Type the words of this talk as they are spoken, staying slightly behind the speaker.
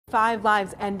5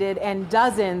 lives ended and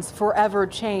dozens forever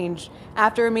changed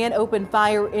after a man opened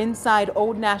fire inside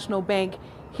Old National Bank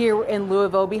here in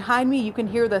Louisville. Behind me, you can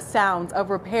hear the sounds of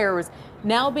repairs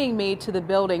now being made to the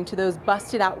building, to those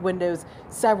busted out windows,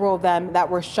 several of them that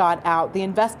were shot out. The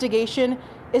investigation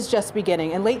is just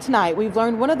beginning. And late tonight, we've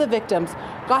learned one of the victims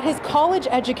got his college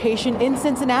education in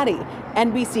Cincinnati.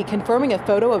 NBC confirming a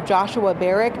photo of Joshua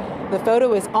Barrick. The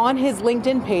photo is on his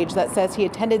LinkedIn page that says he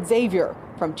attended Xavier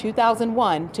from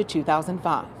 2001 to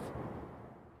 2005.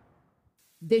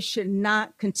 This should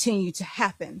not continue to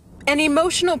happen. An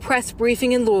emotional press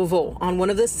briefing in Louisville on one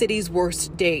of the city's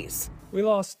worst days. We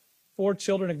lost 4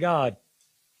 children of God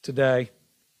today,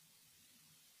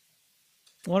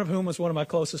 one of whom was one of my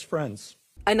closest friends.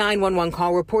 A 911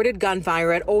 call reported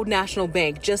gunfire at Old National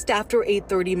Bank just after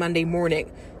 8:30 Monday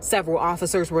morning. Several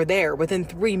officers were there within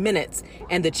 3 minutes,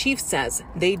 and the chief says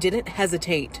they didn't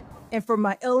hesitate. And for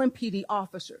my LMPD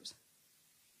officers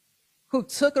who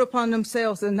took it upon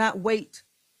themselves to not wait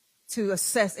to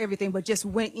assess everything, but just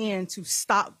went in to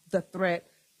stop the threat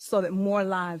so that more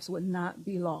lives would not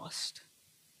be lost.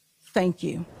 Thank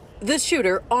you. The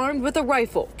shooter, armed with a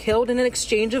rifle, killed in an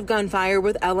exchange of gunfire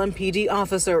with LMPD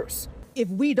officers. If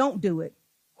we don't do it,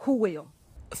 who will?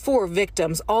 4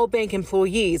 victims, all bank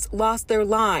employees, lost their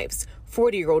lives.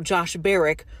 40-year-old Josh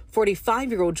Barrick,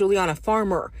 45-year-old Juliana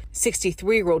Farmer,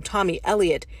 63-year-old Tommy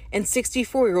Elliott, and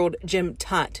 64-year-old Jim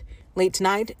Tutt. Late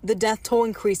tonight, the death toll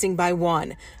increasing by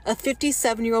 1, a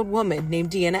 57-year-old woman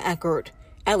named Deanna Eckert.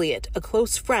 Elliott, a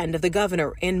close friend of the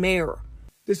governor and mayor.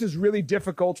 This is really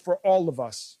difficult for all of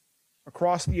us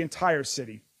across the entire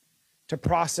city to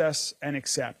process and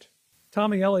accept.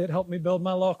 Tommy Elliott helped me build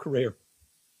my law career,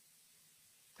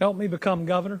 helped me become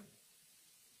governor,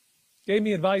 gave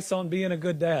me advice on being a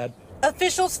good dad.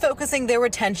 Officials focusing their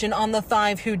attention on the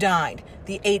 5 who died,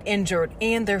 the 8 injured,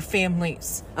 and their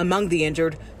families. Among the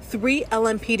injured, 3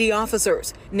 LMPD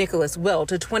officers. Nicholas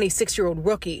Wilt, a 26-year-old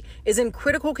rookie, is in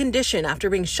critical condition after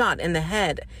being shot in the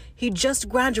head. He just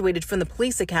graduated from the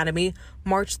police academy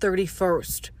March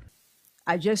 31st.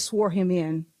 I just swore him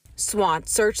in. SWAT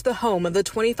searched the home of the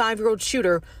 25-year-old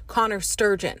shooter, Connor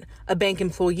Sturgeon. A bank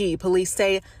employee, police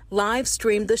say, live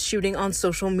streamed the shooting on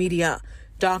social media.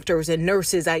 Doctors and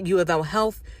nurses at U of L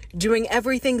Health doing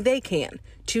everything they can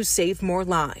to save more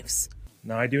lives.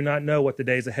 Now, I do not know what the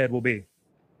days ahead will be.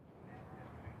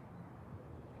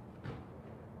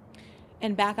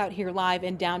 And back out here live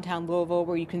in downtown Louisville,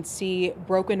 where you can see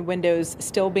broken windows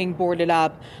still being boarded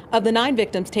up. Of the 9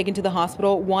 victims taken to the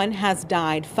hospital, 1 has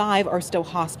died. 5 are still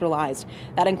hospitalized.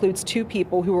 That includes 2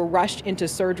 people who were rushed into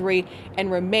surgery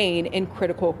and remain in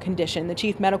critical condition. The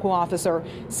chief medical officer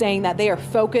saying that they are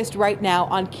focused right now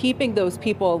on keeping those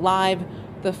people alive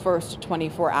the first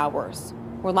 24 hours.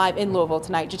 We're live in Louisville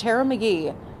tonight. Jatera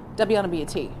McGee,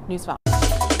 WNBT News 5.